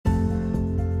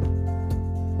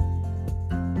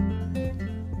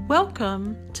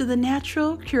Welcome to the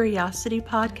Natural Curiosity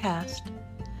Podcast.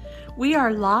 We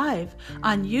are live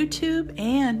on YouTube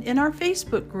and in our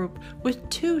Facebook group with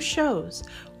 2 shows,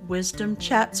 Wisdom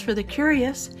Chats for the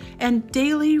Curious and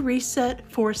Daily Reset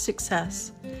for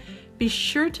Success. Be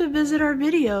sure to visit our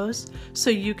videos so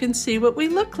you can see what we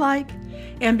look like,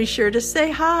 and be sure to say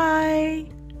hi.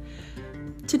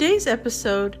 Today's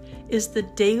episode is the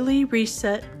Daily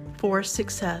Reset for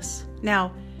Success.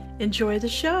 Now, enjoy the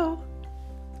show.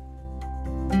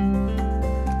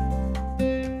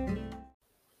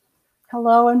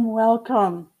 Hello and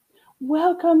welcome.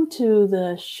 Welcome to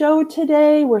the show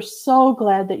today. We're so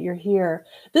glad that you're here.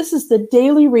 This is the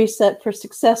Daily Reset for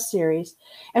Success series,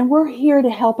 and we're here to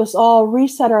help us all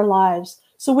reset our lives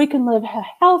so we can live a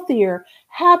healthier,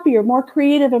 happier, more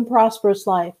creative and prosperous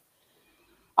life.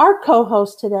 Our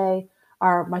co-hosts today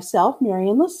are myself,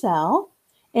 Marian LaSalle,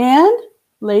 and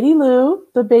Lady Lou,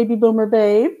 the baby boomer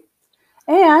babe,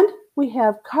 and we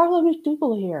have Carla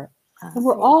McDougall here. And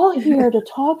we're all here to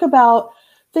talk about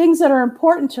things that are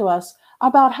important to us,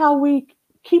 about how we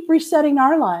keep resetting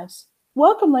our lives.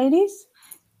 Welcome, ladies.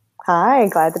 Hi,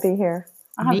 glad to be here.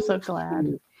 I'm so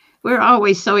glad. We're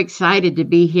always so excited to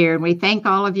be here, and we thank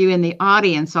all of you in the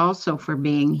audience also for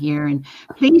being here. And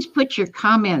please put your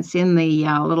comments in the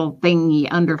little thingy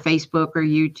under Facebook or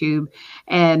YouTube,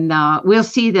 and we'll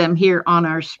see them here on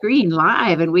our screen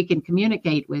live, and we can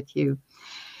communicate with you.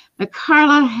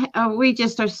 Carla, we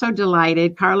just are so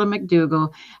delighted. Carla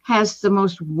McDougall has the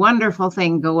most wonderful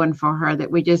thing going for her that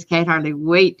we just can't hardly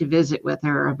wait to visit with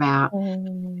her about.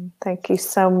 Thank you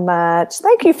so much.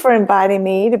 Thank you for inviting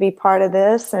me to be part of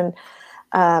this. And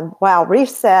wow,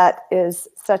 reset is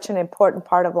such an important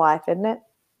part of life, isn't it?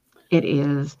 It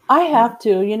is. I have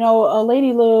to. You know,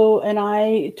 Lady Lou and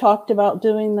I talked about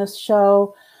doing this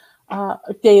show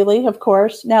daily, of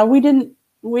course. Now, we didn't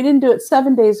do it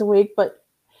 7 days a week, but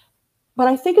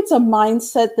I think it's a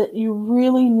mindset that you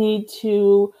really need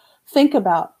to think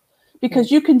about,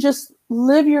 because you can just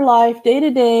live your life day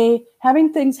to day,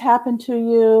 having things happen to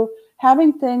you,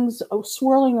 having things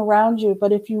swirling around you.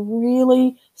 But if you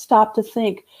really stop to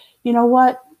think, you know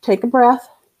what, take a breath,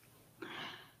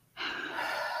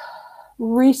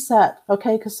 reset,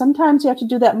 okay? Because sometimes you have to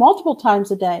do that multiple times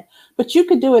a day, but you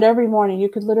could do it every morning. You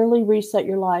could literally reset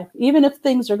your life, even if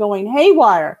things are going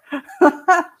haywire.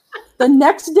 The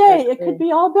next day, it could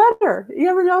be all better. You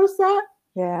ever notice that?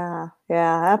 Yeah,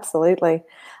 absolutely.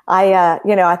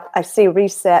 I see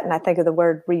reset and I think of the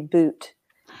word reboot.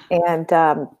 And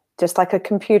just like a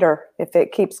computer, if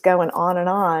it keeps going on and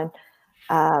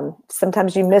on,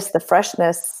 sometimes you miss the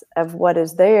freshness of what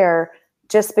is there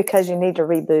just because you need to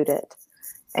reboot it.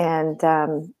 And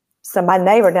so my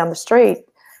neighbor down the street,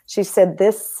 she said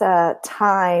this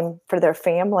time for their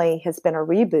family has been a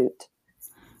reboot.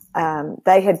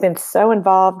 They had been so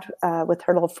involved with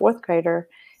her little 4th grader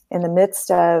in the midst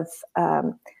of,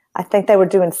 I think they were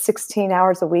doing 16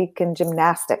 hours a week in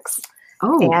gymnastics.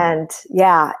 Oh. And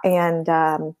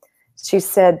she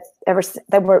said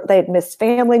they had missed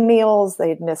family meals. They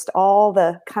had missed all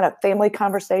the kind of family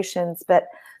conversations. But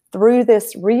through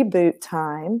this reboot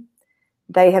time,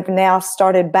 they have now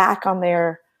started back on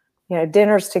their,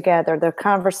 dinners together, their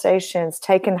conversations,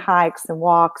 taking hikes and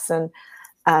walks. And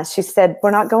she said,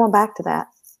 we're not going back to that.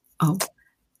 Oh.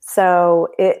 So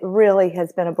it really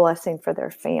has been a blessing for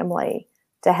their family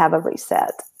to have a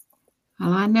reset.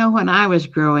 Well, I know when I was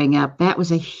growing up, that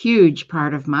was a huge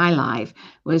part of my life,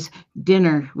 was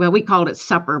dinner. Well, we called it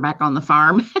supper back on the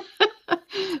farm.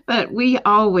 But we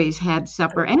always had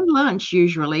supper and lunch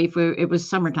usually, it was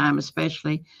summertime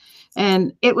especially.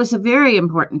 And it was a very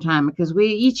important time because we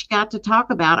each got to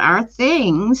talk about our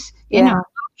things.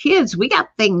 Kids, we got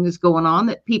things going on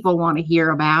that people want to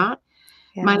hear about.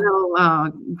 Yeah. My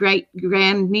little great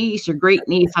grandniece or great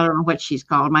niece, I don't know what she's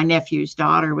called, my nephew's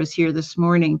daughter was here this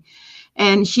morning,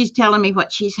 and she's telling me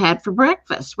what she's had for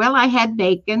breakfast. Well, I had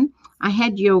bacon, I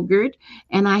had yogurt,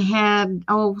 and I had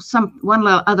one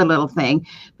other little thing.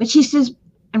 But she says,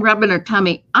 and rubbing her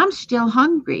tummy, I'm still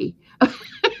hungry.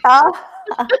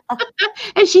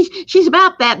 And she's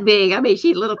about that big. I mean,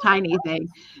 she's a little tiny thing.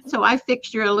 So I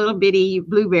fixed her a little bitty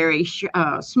blueberry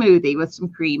smoothie with some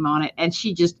cream on it, and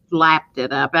she just lapped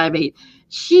it up. I mean,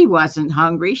 she wasn't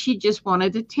hungry. She just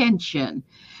wanted attention.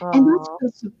 Aww. And that's what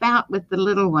it's about with the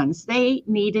little ones. They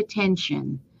need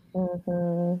attention.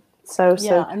 Mm-hmm. So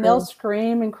and they'll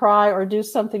scream and cry or do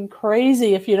something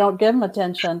crazy if you don't give them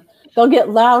attention. They'll get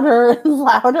louder and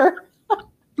louder.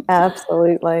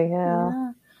 Absolutely,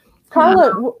 yeah.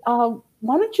 Carla,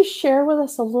 why don't you share with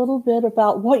us a little bit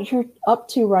about what you're up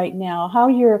to right now, how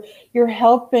you're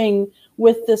helping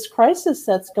with this crisis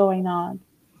that's going on?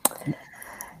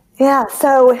 Yeah,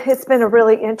 so it's been a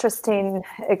really interesting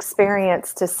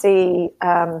experience to see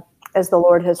as the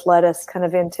Lord has led us kind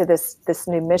of into this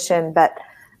new mission. But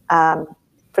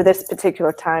for this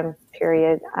particular time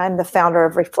period, I'm the founder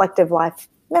of Reflective Life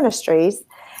Ministries,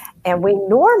 and we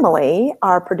normally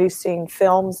are producing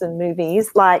films and movies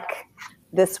like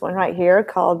this one right here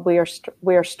called We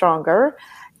Are Stronger,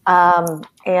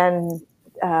 and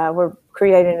we're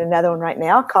creating another one right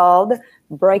now called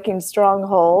Breaking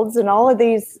Strongholds, and all of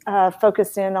these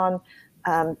focus in on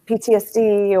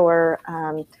PTSD or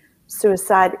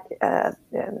suicide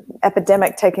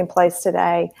epidemic taking place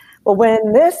today. Well,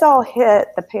 when this all hit,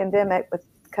 the pandemic with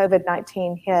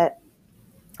COVID-19 hit,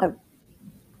 a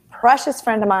precious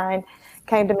friend of mine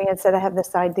came to me and said, I have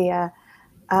this idea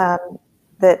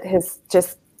that has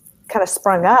just kind of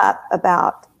sprung up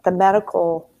about the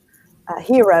medical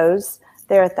heroes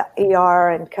there at the ER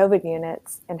and COVID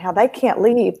units, and how they can't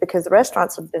leave because the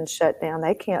restaurants have been shut down.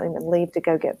 They can't even leave to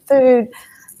go get food.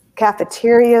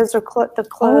 Cafeterias are closed.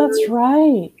 Oh, that's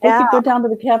right. They could go down to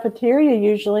the cafeteria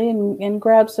usually and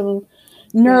grab some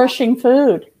nourishing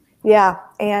food. Yeah.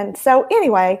 And so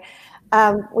anyway,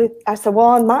 I said, well,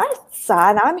 on my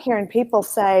side, I'm hearing people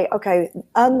say, okay,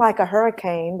 unlike a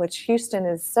hurricane, which Houston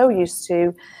is so used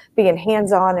to being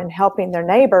hands-on and helping their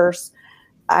neighbors,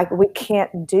 we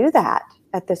can't do that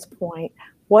at this point.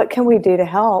 What can we do to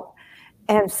help?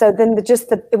 And so then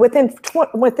within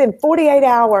 48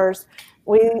 hours,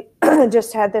 we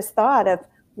just had this thought of,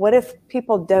 what if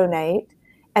people donate?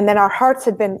 And then our hearts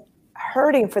had been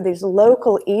hurting for these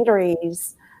local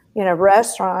eateries,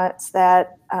 restaurants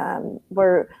that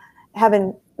were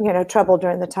having, trouble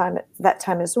during that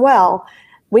time as well.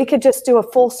 We could just do a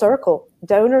full circle.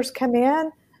 Donors come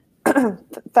in,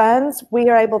 funds, we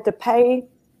are able to pay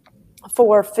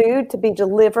for food to be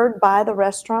delivered by the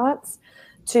restaurants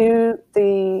to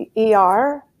the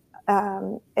ER.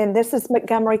 And this is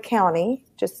Montgomery County,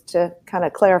 just to kind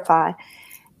of clarify.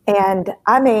 And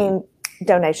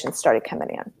donations started coming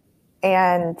in.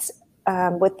 And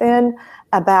within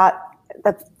about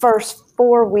the first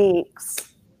 4 weeks,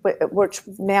 which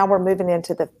now we're moving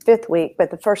into the 5th week,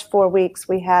 but the first 4 weeks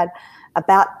we had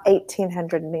about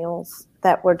 1,800 meals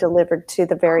that were delivered to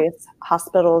the various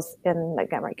hospitals in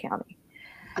Montgomery County.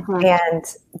 Okay. And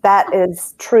that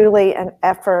is truly an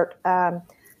effort.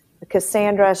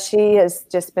 Cassandra, she has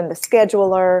just been the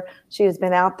scheduler. She has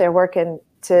been out there working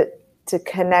to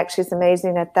connect. She's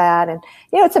amazing at that. And,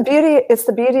 it's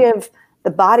the beauty of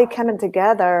the body coming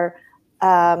together,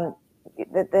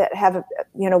 that have,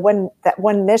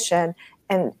 one mission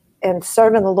and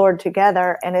serving the Lord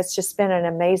together. And it's just been an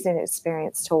amazing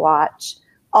experience to watch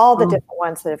all the different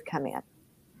ones that have come in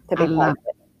to be part of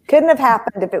it. Couldn't have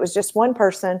happened if it was just one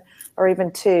person or even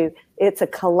two. It's a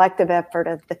collective effort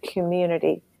of the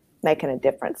community making a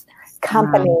difference.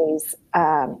 Companies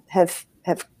have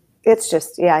it's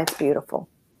just, it's beautiful.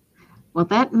 Well,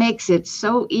 that makes it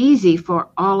so easy for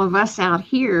all of us out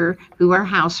here who are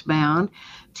housebound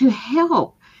to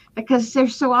help, because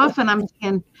there's so often I'm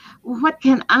thinking, what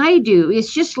can I do?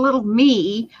 It's just little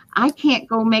me. I can't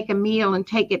go make a meal and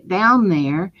take it down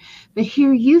there. But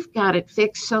here you've got it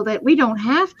fixed so that we don't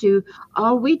have to.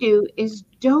 All we do is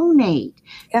donate.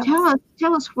 Yep.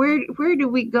 Tell us where do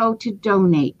we go to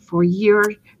donate for your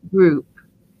group?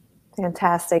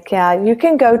 Fantastic. Yeah, you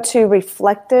can go to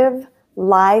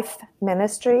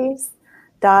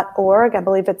reflectivelifeministries.org. I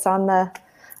believe it's on the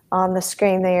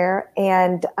screen there,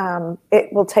 and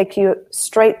it will take you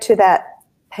straight to that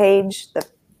page, the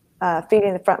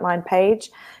Feeding the Frontline page.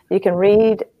 You can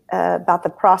read about the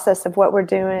process of what we're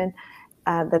doing,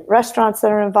 the restaurants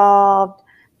that are involved,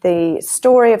 the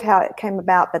story of how it came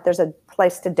about, but there's a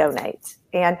place to donate.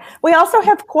 And we also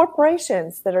have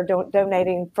corporations that are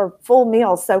donating for full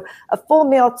meals. So a full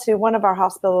meal to one of our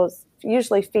hospitals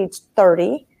usually feeds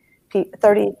 30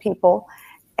 people.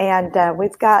 And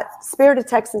we've got Spirit of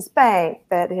Texas Bank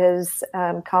that has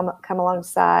come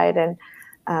alongside, and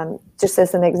just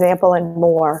as an example, and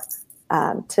more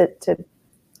to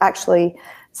actually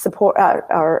support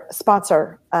or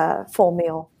sponsor a full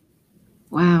meal.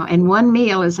 Wow. And one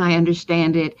meal, as I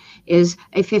understand it, is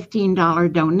a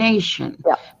 $15 donation.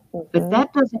 Yep. Mm-hmm. But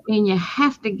that doesn't mean you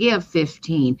have to give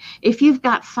 15. If you've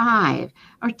got 5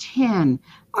 or 10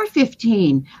 or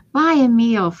 15, buy a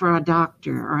meal for a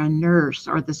doctor or a nurse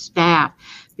or the staff.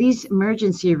 These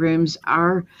emergency rooms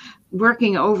are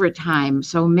working overtime,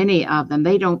 so many of them.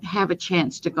 They don't have a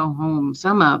chance to go home,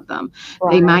 some of them.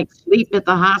 Right. They might sleep at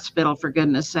the hospital, for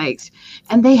goodness sakes.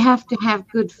 And they have to have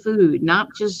good food,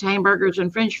 not just hamburgers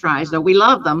and French fries, though we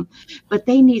love them, but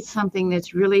they need something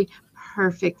that's really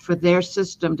perfect for their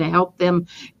system to help them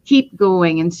keep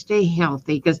going and stay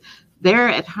healthy. Because they're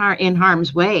in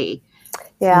harm's way.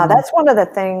 Yeah, that's one of the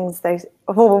things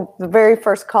the very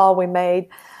first call we made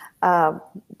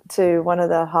to one of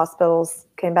the hospitals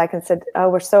came back and said, "Oh,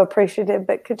 we're so appreciative,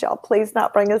 but could y'all please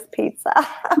not bring us pizza?"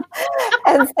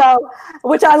 And so,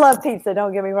 which I love pizza,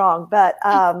 don't get me wrong, but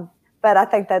I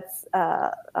think that's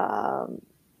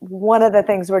one of the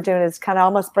things we're doing is kind of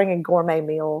almost bringing gourmet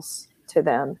meals to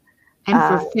them. And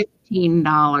for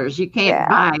 $15, you can't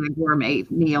buy a gourmet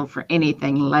meal for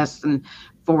anything less than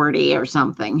 40 or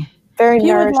something. Very if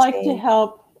you nourishing. would like to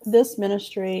help this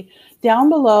ministry, down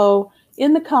below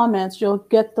in the comments, you'll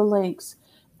get the links.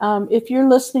 If you're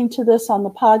listening to this on the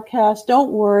podcast,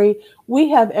 don't worry. We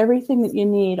have everything that you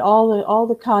need, all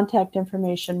the contact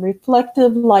information,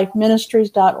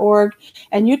 reflectivelifeministries.org,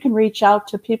 and you can reach out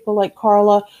to people like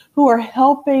Carla who are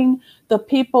helping the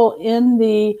people in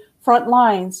the front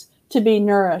lines to be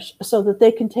nourished so that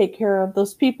they can take care of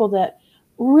those people that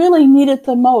really need it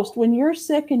the most. When you're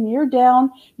sick and you're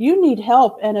down, you need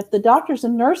help. And if the doctors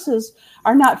and nurses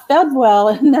are not fed well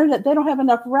and they don't have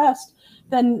enough rest,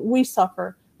 then we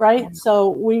suffer, right? Mm-hmm. So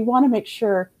we want to make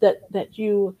sure that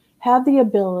you have the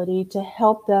ability to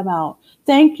help them out.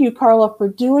 Thank you, Carla, for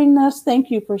doing this. Thank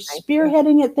you for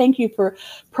spearheading it. Thank you for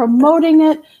promoting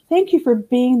it. Thank you for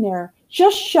being there.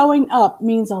 Just showing up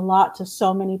means a lot to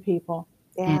so many people.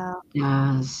 Yeah, it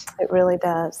does. It really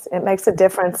does. It makes a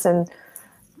difference in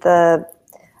I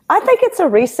think it's a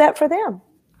reset for them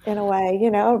in a way, a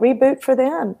reboot for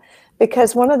them.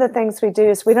 Because one of the things we do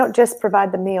is we don't just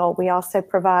provide the meal. We also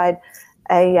provide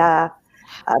a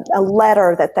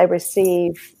letter that they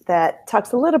receive that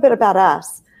talks a little bit about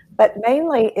us. But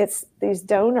mainly it's these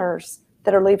donors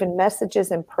that are leaving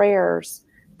messages and prayers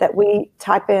that we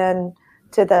type in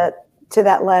to that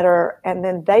letter, and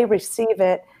then they receive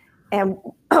it. And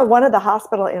one of the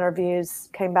hospital interviews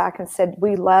came back and said,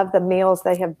 "We love the meals.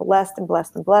 They have blessed and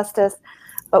blessed and blessed us."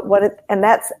 But and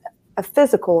that's a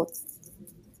physical,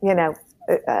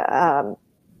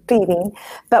 feeding.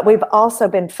 But we've also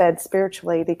been fed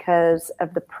spiritually because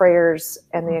of the prayers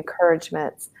and the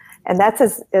encouragements. And that's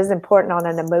as important on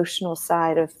an emotional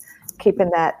side of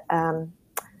keeping that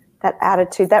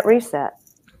attitude, that reset.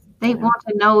 They want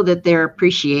to know that they're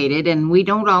appreciated, and we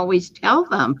don't always tell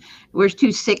them. We're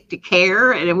too sick to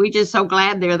care, and we're just so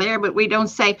glad they're there, but we don't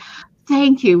say,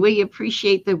 "Thank you, we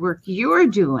appreciate the work you're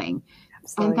doing."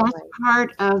 Absolutely. And that's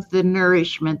part of the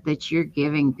nourishment that you're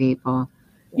giving people.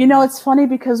 It's funny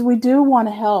because we do want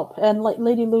to help. And like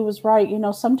Lady Lou was right.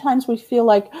 Sometimes we feel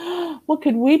like, what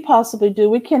could we possibly do?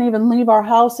 We can't even leave our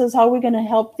houses. How are we going to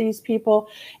help these people?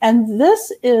 And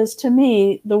this is, to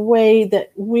me, the way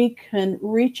that we can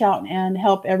reach out and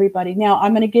help everybody. Now,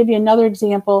 I'm going to give you another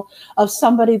example of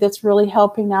somebody that's really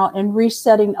helping out and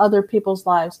resetting other people's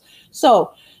lives.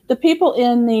 So the people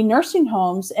in the nursing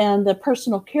homes and the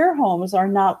personal care homes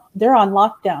they're on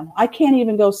lockdown. I can't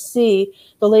even go see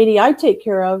the lady I take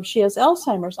care of. She has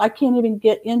Alzheimer's. I can't even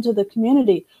get into the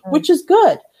community, which is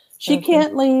good. She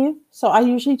can't leave. So I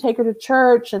usually take her to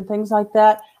church and things like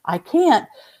that. I can't.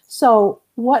 So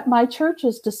what my church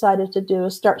has decided to do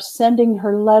is start sending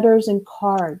her letters and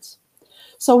cards.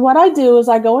 So what I do is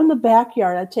I go in the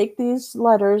backyard. I take these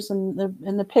letters and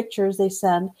the pictures they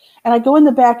send, and I go in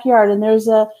the backyard, and there's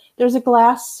a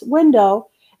glass window,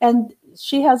 and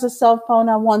she has a cell phone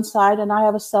on one side, and I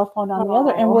have a cell phone on the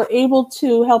other, and we're able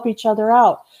to help each other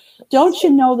out. Don't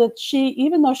you know that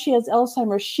even though she has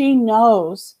Alzheimer's, she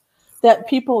knows that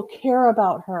people care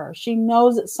about her. She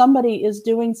knows that somebody is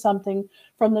doing something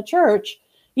from the church,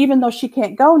 even though she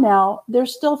can't go now. They're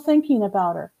still thinking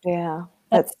about her. Yeah.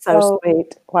 That's so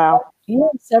sweet. Wow.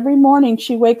 Yes. Every morning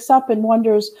she wakes up and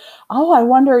wonders, "Oh, I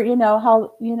wonder,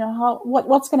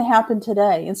 what's going to happen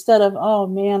today?" Instead of, "Oh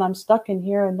man, I'm stuck in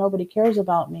here and nobody cares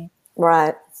about me."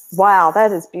 Right. Wow.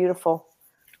 That is beautiful.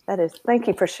 Thank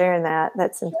you for sharing that.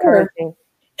 That's encouraging.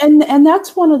 Sure. And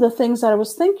that's one of the things that I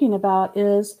was thinking about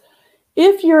is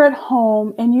if you're at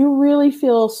home and you really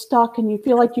feel stuck and you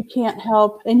feel like you can't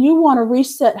help and you want to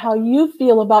reset how you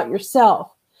feel about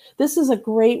yourself, this is a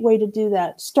great way to do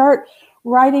that. Start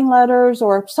writing letters,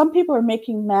 or some people are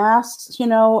making masks,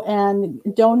 and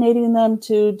donating them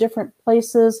to different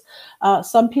places.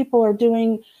 Some people are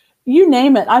doing, you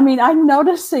name it. I mean, I'm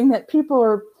noticing that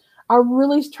people are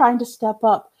really trying to step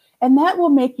up, and that will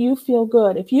make you feel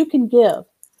good if you can give.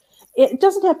 It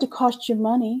doesn't have to cost you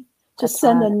money to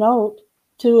send a note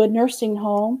to a nursing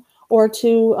home or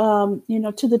to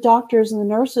the doctors and the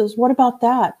nurses. What about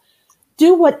that?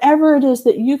 Do whatever it is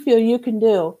that you feel you can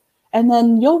do. And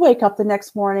then you'll wake up the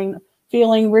next morning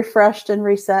feeling refreshed and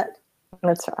reset.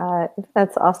 That's right.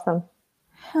 That's awesome.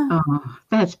 Oh,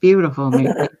 that's beautiful,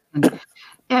 Mary.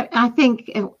 I think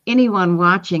if anyone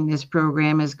watching this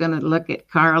program is going to look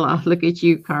at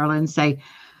you, Carla, and say,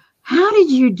 how did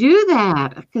you do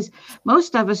that? Because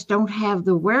most of us don't have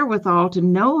the wherewithal to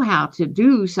know how to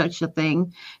do such a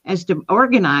thing as to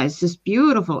organize this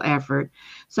beautiful effort.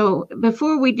 So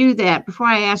before we do that, before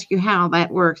I ask you how that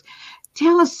works,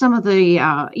 tell us some of the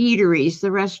eateries,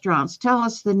 the restaurants. Tell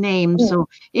us the names. So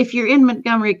if you're in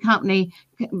Montgomery County,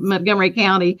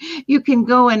 you can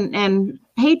go and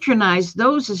patronize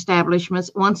those establishments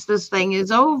once this thing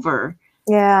is over.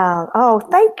 Yeah. Oh,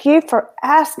 thank you for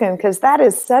asking, because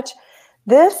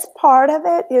this part of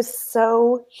it is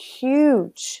so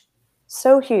huge,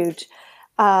 so huge.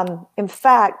 In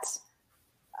fact,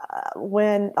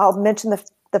 when I'll mention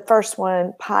the first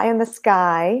one, Pie in the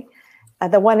Sky,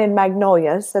 the one in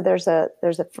Magnolia. So there's a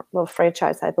little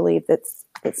franchise, I believe,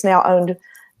 that's now owned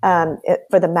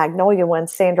for the Magnolia one.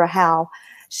 Sandra Howe,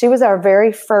 she was our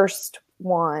very first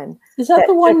one. Is that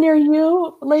the one near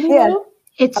you, Lady Lou?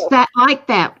 It's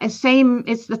same.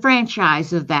 It's the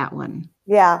franchise of that one.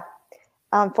 Yeah,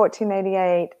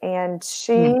 1488, and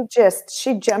she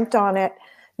jumped on it,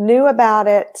 knew about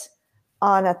it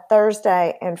on a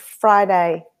Thursday, and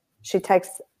Friday she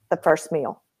takes the first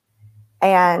meal,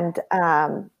 and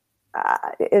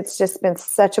it's just been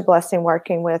such a blessing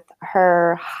working with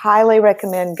her. Highly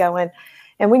recommend going,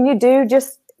 and when you do,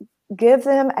 just give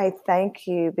them a thank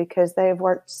you, because they've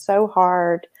worked so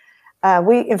hard.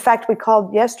 In fact, we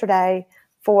called yesterday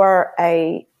for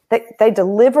they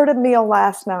delivered a meal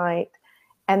last night.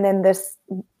 And then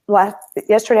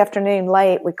yesterday afternoon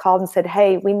late, we called and said,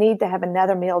 hey, we need to have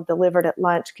another meal delivered at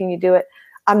lunch. Can you do it?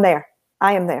 I'm there.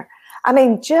 I am there. I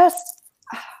mean, just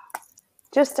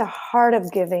a heart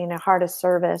of giving, a heart of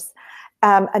service.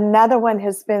 Another one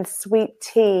has been Sweet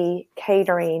Tea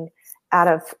Catering out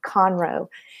of Conroe.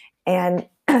 And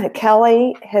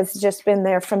Kelly has just been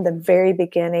there from the very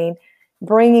beginning,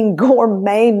 bringing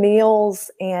gourmet meals,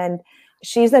 and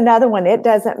she's another one. It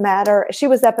doesn't matter. She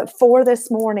was up at 4 this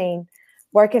morning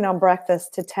working on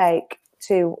breakfast to take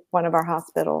to one of our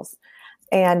hospitals,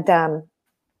 and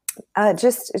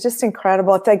just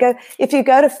incredible. If you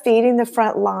go to Feeding the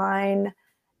Front Line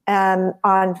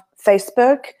on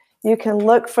Facebook, you can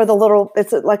look for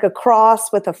it's like a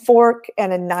cross with a fork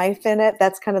and a knife in it.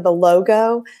 That's kind of the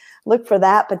logo. Look for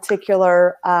that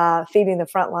particular Feeding the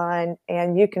Front Line,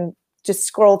 and you can just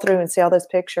scroll through and see all those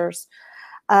pictures.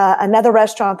 Another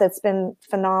restaurant that's been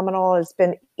phenomenal has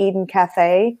been Eden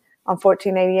Cafe on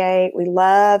 1488. We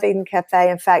love Eden Cafe.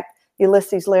 In fact,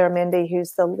 Ulysses Laramendi,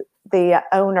 who's the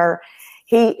owner,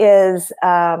 he is,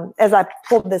 as I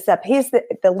pulled this up, he's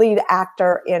the lead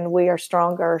actor in We Are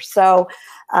Stronger. So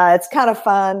it's kind of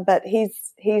fun, but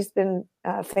he's been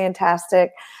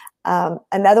fantastic.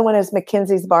 Another one is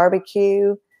Mackenzie's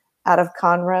Barbecue out of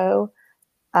Conroe,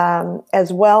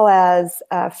 as well as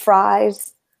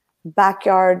Fry's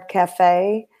Backyard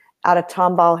Cafe out of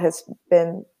Tomball has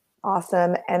been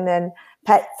awesome. And then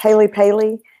Paley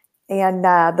and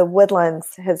the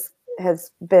Woodlands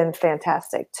has been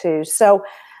fantastic too. So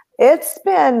it's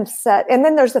been set. And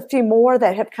then there's a few more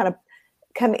that have kind of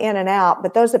come in and out,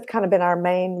 but those have kind of been our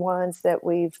main ones that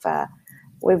we've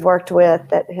worked with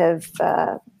that have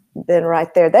been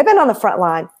right there. They've been on the front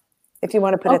line, if you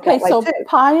want to put it that way. Okay, so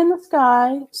Pie in the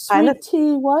Sky, Sweet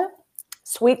Tea, what?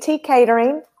 Sweet Tea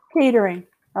Catering.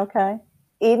 Okay.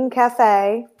 Eden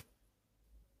Cafe.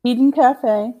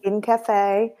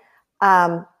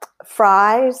 Fry's.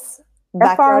 Frys.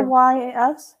 Frey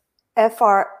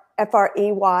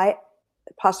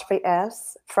apostrophe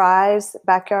S. Fry's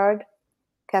Backyard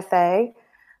Cafe.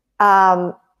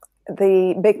 The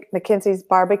Big Mackenzie's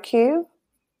Barbecue.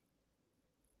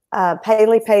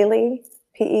 Paley. Peli.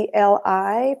 They've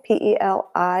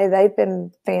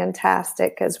been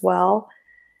fantastic as well.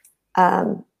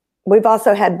 We've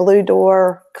also had Blue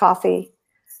Door Coffee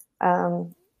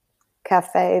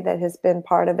Cafe that has been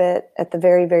part of it at the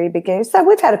very, very beginning. So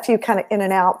we've had a few kind of in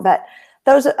and out, but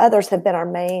those others have been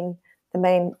the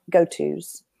main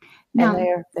go-tos. Now, and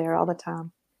they're there all the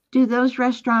time. Do those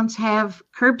restaurants have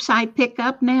curbside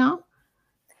pickup now?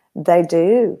 They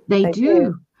do. They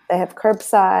do. They have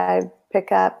curbside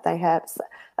pickup. They have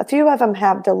a few of them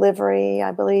have delivery,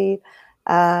 I believe.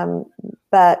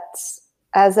 But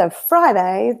as of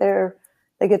Friday, they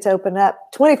get to open up.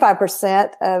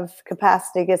 25% of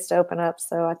capacity gets to open up.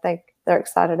 So I think they're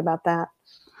excited about that.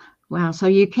 Wow. So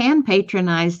you can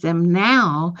patronize them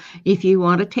now if you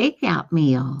want a takeout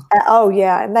meal. Oh,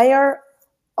 yeah. And they are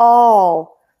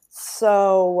all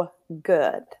so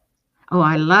good. Oh,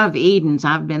 I love Eden's.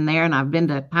 I've been there, and I've been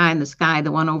to Pie in the Sky,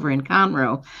 the one over in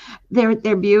Conroe. They're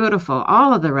beautiful.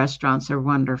 All of the restaurants are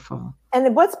wonderful.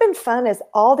 And what's been fun is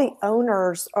all the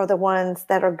owners are the ones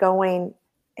that are going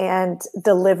and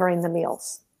delivering the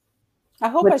meals. I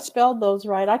hope I spelled those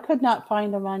right. I could not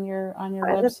find them on your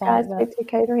website. Sweet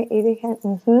Catering, Edie.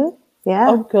 Mm-hmm. Yeah.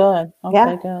 Oh, good. Okay,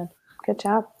 yeah. Good. Good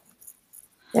job.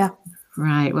 Yeah.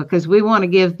 Right. Well, because we want to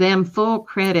give them full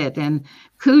credit and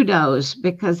kudos,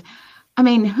 because, I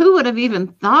mean, who would have even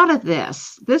thought of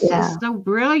this? This is so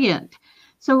brilliant.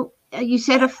 So you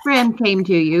said a friend came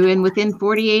to you, and within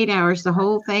 48 hours, the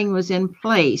whole thing was in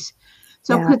place.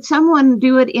 So could someone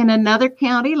do it in another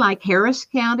county, like Harris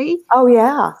County? Oh,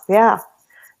 yeah. Yeah.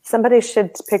 Somebody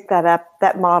should pick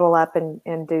that model up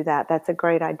and do that. That's a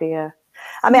great idea.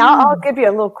 I mean, I'll give you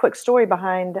a little quick story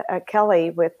behind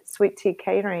Kelly with Sweet Tea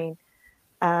Catering.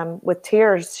 With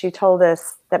tears, she told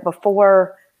us that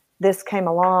before this came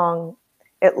along,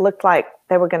 it looked like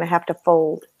they were going to have to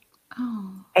fold.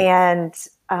 Oh. And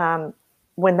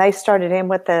when they started in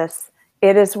with us,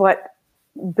 it is what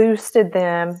boosted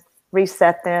them,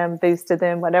 reset them, boosted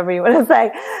them, whatever you want to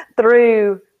say,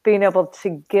 through being able to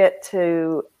get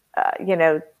to,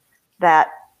 that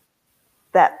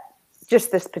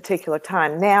just this particular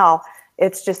time. Now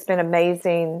it's just been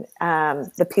amazing.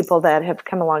 The people that have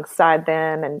come alongside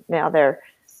them, and now they're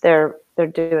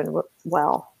doing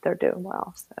well. They're doing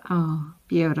well. So. Oh,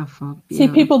 beautiful. See,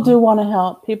 people do want to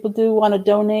help. People do want to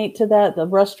donate to that. The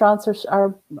restaurants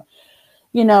are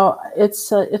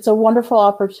it's a wonderful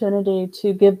opportunity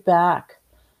to give back.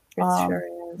 It sure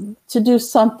is. To do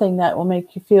something that will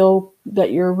make you feel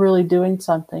that you're really doing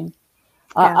something.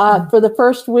 For the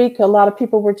first week, a lot of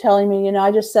people were telling me,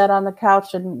 I just sat on the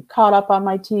couch and caught up on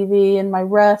my TV and my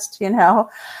rest,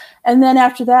 And then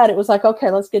after that, it was like, okay,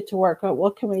 let's get to work.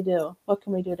 What can we do? What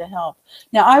can we do to help?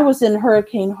 Now, I was in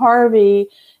Hurricane Harvey,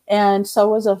 and so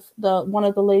was one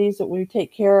of the ladies that we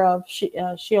take care of. She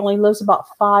only lives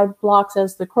about 5 blocks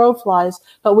as the crow flies,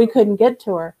 but we couldn't get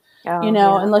to her.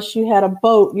 Unless you had a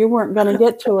boat, you weren't going to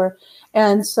get to her.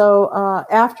 And so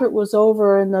after it was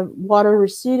over and the water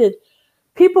receded,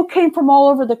 people came from all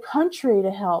over the country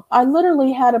to help. I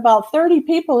literally had about 30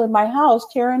 people in my house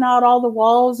tearing out all the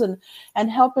walls and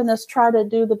helping us try to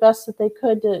do the best that they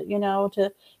could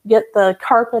to get the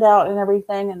carpet out and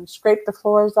everything and scrape the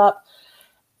floors up.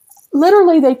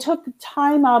 Literally, they took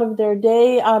time out of their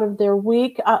day, out of their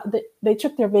week. They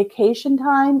took their vacation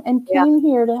time and came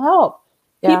here to help.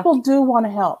 Yeah. People do want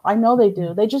to help. I know they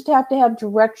do. They just have to have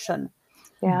direction.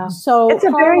 Yeah. So it's a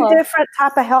very different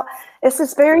type of help. This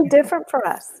is very different for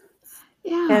us.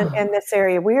 Yeah. In this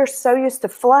area, we are so used to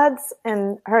floods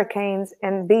and hurricanes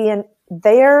and being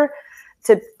there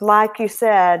to, like you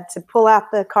said, to pull out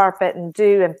the carpet and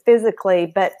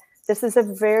physically, but this is a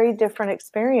very different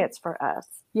experience for us.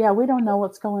 Yeah, we don't know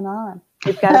what's going on.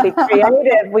 We've got to be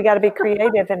creative. We got to be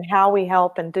creative in how we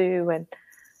help and do and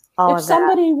all of that. If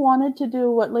somebody wanted to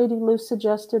do what Lady Lou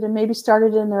suggested and maybe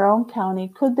started in their own county,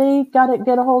 could they get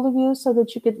a hold of you so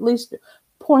that you could at least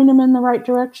point them in the right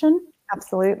direction?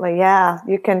 Absolutely, yeah.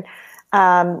 You can.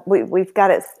 We've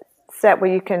got it set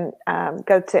where you can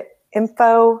go to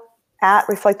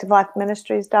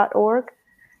info@reflectivelifeministries.org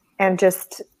and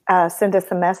just send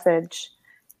us a message,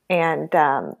 and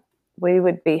we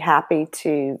would be happy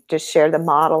to just share the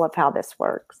model of how this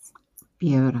works.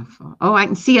 Beautiful. Oh, I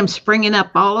can see them springing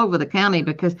up all over the county,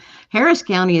 because Harris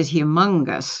County is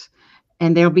humongous,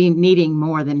 and they'll be needing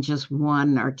more than just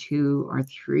 1 or 2 or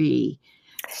 3.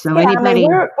 So anybody,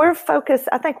 we're focused.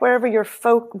 I think wherever you're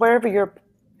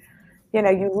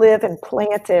you live and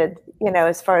planted,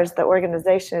 as far as the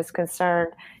organization is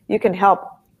concerned, you can help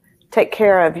take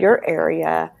care of your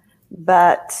area,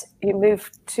 but you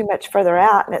move too much further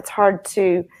out and it's hard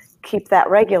to keep that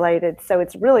regulated. So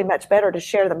it's really much better to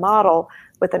share the model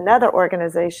with another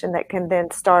organization that can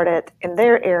then start it in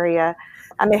their area.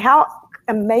 I mean, how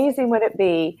amazing would it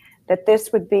be that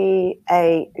this would be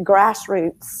a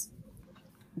grassroots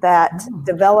that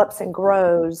develops and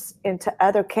grows into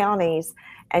other counties,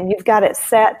 and you've got it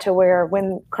set to where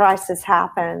when crisis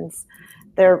happens,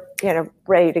 they're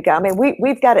ready to go. I mean,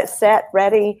 we've got it set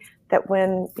ready that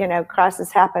when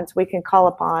crisis happens, we can call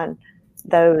upon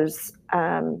those.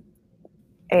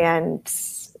 And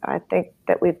I think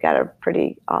that we've got a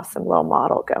pretty awesome little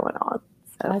model going on.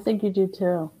 So I think you do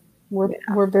too.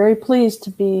 We're very pleased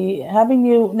to be having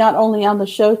you not only on the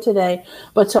show today,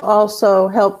 but to also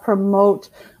help promote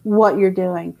what you're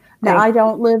doing. Now, I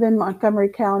don't live in Montgomery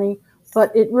County,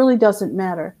 but it really doesn't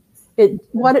matter.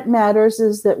 What it matters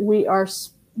is that we are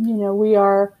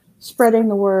spreading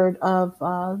the word of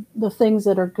the things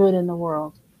that are good in the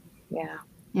world. Yeah.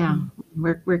 Yeah,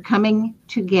 we're coming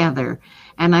together.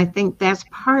 And I think that's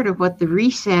part of what the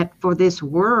reset for this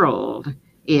world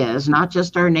is, not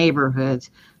just our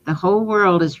neighborhoods, The whole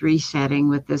world is resetting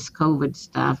with this COVID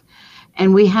stuff,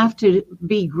 and we have to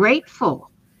be grateful.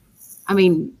 I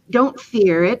mean, don't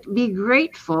fear it, be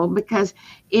grateful, because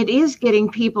it is getting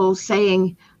people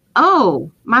saying,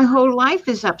 oh, my whole life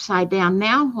is upside down.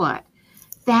 Now what?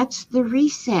 That's the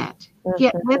reset.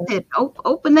 Get with it.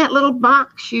 Open that little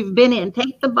box you've been in.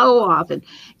 Take the bow off and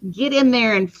get in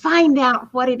there and find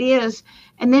out what it is,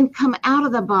 and then come out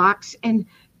of the box and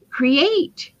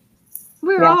create.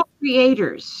 We're all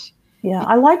creators. Yeah,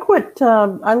 I like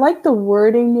the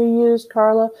wording you used,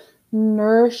 Carla.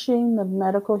 Nourishing the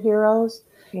medical heroes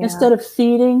instead of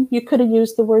feeding. You could have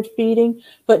used the word feeding,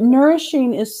 but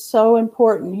nourishing is so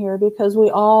important here, because we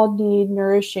all need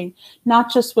nourishing,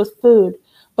 not just with food,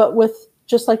 but with,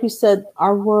 just like you said,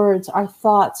 our words, our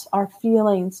thoughts, our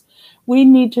feelings. We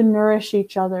need to nourish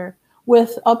each other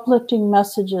with uplifting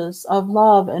messages of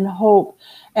love and hope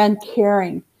and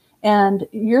caring. And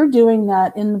you're doing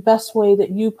that in the best way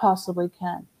that you possibly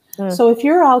can. So if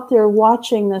you're out there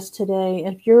watching this today,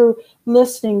 if you're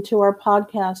listening to our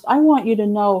podcast, I want you to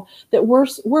know that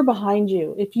we're behind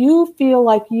you. If you feel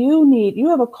like you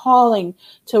have a calling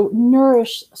to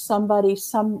nourish somebody,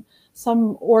 some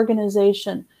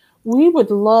organization, we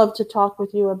would love to talk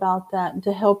with you about that and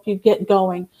to help you get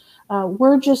going.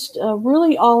 We're just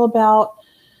really all about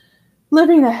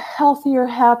living a healthier,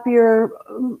 happier,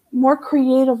 more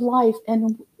creative life.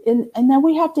 And then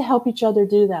we have to help each other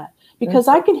do that. Because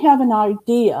I can have an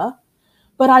idea,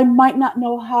 but I might not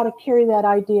know how to carry that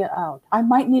idea out. I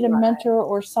might need a mentor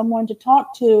or someone to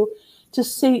talk to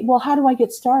see, well, how do I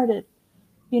get started?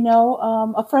 You know,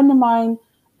 a friend of mine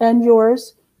and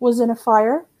yours was in a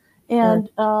fire, and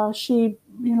she,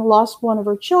 lost one of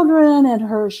her children,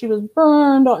 and she was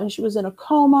burned, and she was in a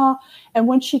coma. And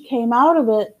when she came out of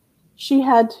it, she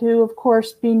had to, of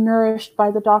course, be nourished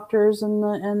by the doctors,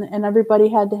 and everybody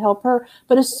had to help her.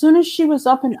 But as soon as she was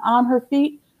up and on her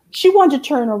feet, she wanted to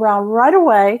turn around right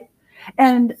away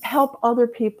and help other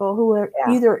people who have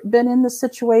either been in the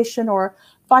situation or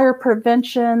fire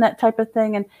prevention, that type of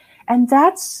thing. And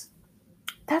that's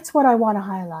what I want to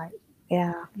highlight.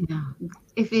 Yeah.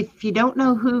 If you don't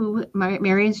know who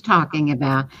Marion's talking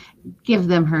about, give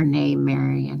them her name,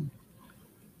 Marion.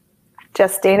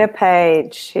 Justina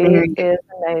Page. She is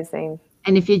amazing.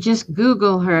 And if you just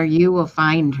Google her, you will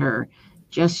find her.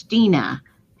 Justina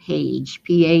Page,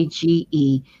 Page.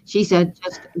 She's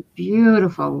just a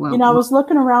beautiful woman. I was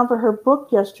looking around for her book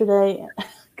yesterday,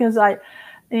 because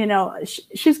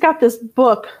she's got this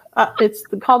book. It's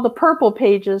called The Purple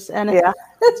Pages, and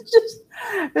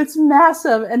it's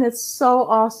massive, and it's so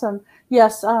awesome.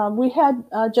 Yes, we had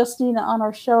Justina on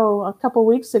our show a couple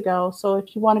weeks ago, so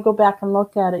if you want to go back and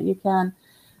look at it, you can.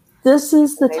 This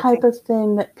is the type of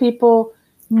thing that people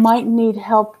might need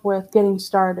help with getting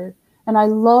started. And I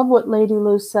love what Lady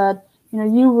Lou said.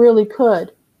 You really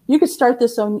could. You could start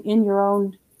this in your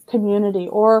own community,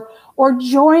 or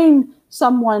join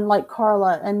someone like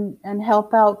Carla and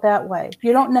help out that way.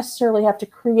 You don't necessarily have to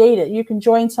create it. You can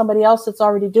join somebody else that's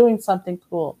already doing something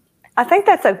cool. I think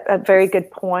that's a very good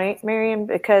point, Marion,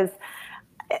 because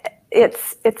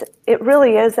it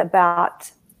really is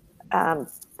about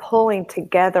pulling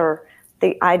together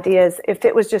the ideas. If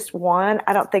it was just one,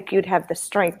 I don't think you'd have the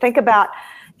strength. Think about,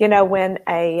 when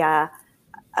a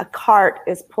cart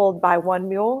is pulled by one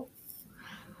mule,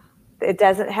 it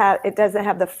doesn't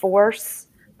have the force.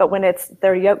 But when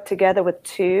they're yoked together with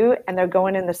two, and they're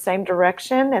going in the same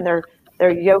direction, and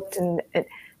they're yoked, and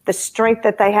the strength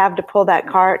that they have to pull that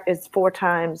cart is 4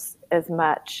 times as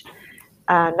much,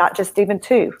 not just even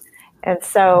 2. And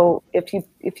so if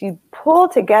you pull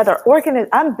together,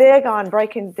 I'm big on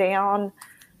breaking down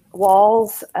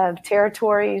walls of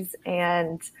territories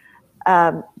and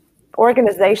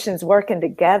organizations working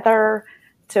together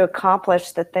to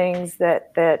accomplish the things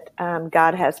that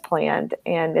God has planned.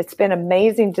 And it's been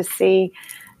amazing to see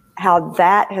how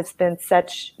that has been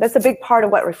that's a big part of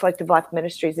what Reflective Life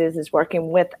Ministries is working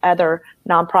with other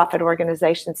nonprofit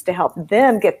organizations to help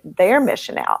them get their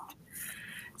mission out.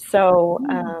 So,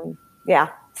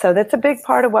 so that's a big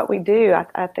part of what we do.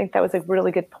 I think that was a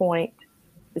really good point,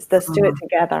 is let's do it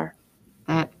together.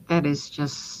 That is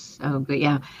just so good.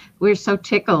 Yeah, we're so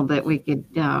tickled that we could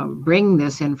bring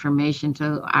this information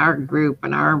to our group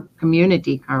and our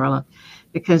community, Carla,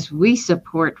 because we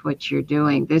support what you're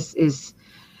doing. This is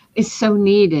so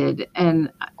needed.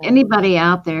 And anybody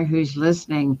out there who's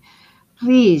listening,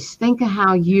 please think of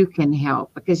how you can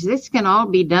help, because this can all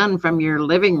be done from your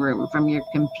living room, from your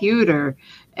computer.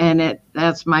 And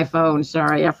that's my phone.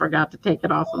 Sorry, I forgot to take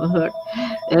it off of the hook.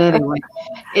 Anyway,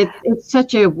 it's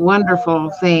such a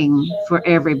wonderful thing for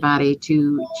everybody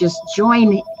to just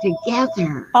join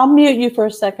together. I'll mute you for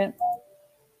a second.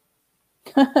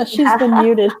 She's been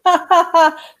muted.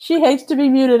 She hates to be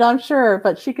muted, I'm sure,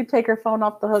 but she could take her phone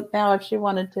off the hook now if she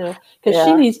wanted to, because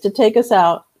she needs to take us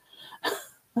out.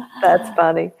 That's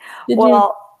funny.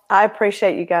 I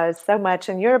appreciate you guys so much.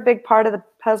 And you're a big part of the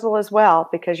puzzle as well,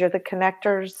 because you're the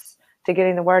connectors to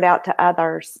getting the word out to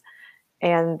others.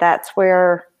 And that's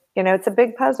where, it's a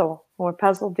big puzzle. We're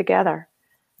puzzled together.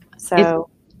 So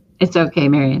it's okay,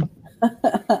 Marion.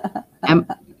 Am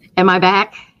I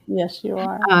back? Yes, you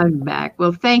are. I'm back.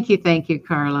 Well, thank you,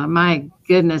 Carla. My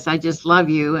goodness, I just love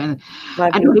you. And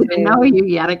I don't even know you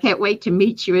yet. I can't wait to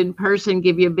meet you in person,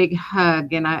 give you a big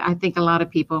hug. And I think a lot of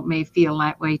people may feel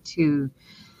that way too,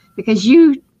 because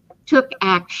you took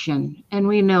action. And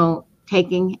we know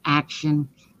taking action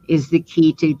is the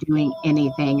key to doing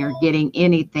anything or getting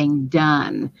anything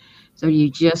done. So you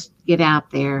just get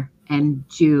out there and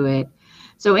do it.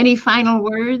 So any final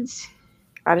words?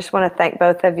 I just want to thank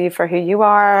both of you for who you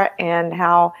are and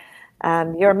how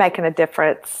you're making a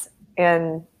difference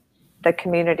in the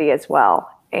community as well.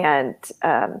 And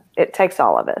it takes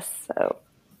all of us. So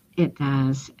it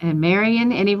does. And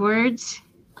Marion, any words?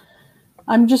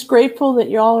 I'm just grateful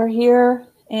that y'all are here,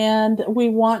 and we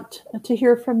want to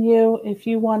hear from you. If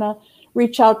you want to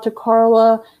reach out to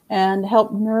Carla and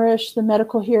help nourish the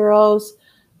medical heroes,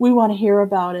 we want to hear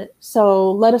about it.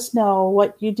 So let us know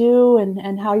what you do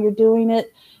and how you're doing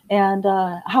it and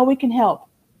how we can help.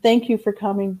 Thank you for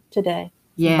coming today.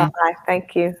 Yeah. Bye.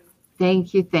 Thank you.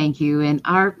 Thank you. And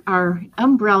our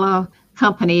umbrella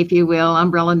company, if you will,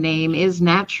 umbrella name is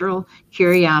Natural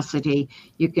Curiosity.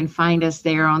 You can find us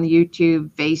there on YouTube,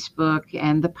 Facebook,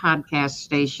 and the podcast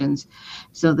stations,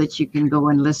 so that you can go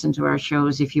and listen to our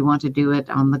shows if you want to do it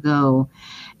on the go.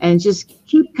 And just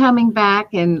keep coming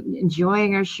back and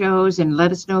enjoying our shows, and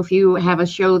let us know if you have a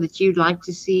show that you'd like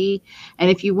to see. And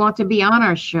if you want to be on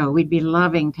our show, we'd be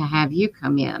loving to have you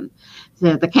come in.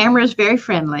 The camera is very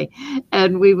friendly,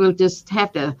 and we will just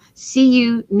have to see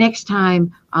you next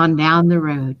time on Down the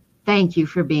Road. Thank you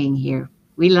for being here.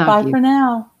 We love you. Bye for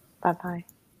now. Bye-bye.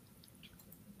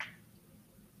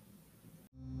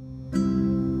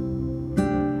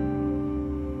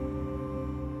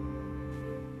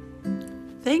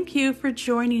 Thank you for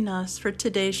joining us for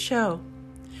today's show.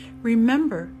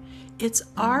 Remember, it's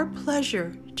our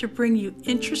pleasure to bring you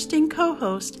interesting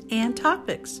co-hosts and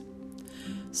topics.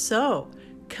 So,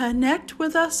 connect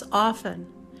with us often.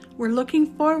 We're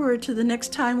looking forward to the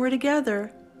next time we're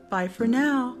together. Bye for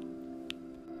now.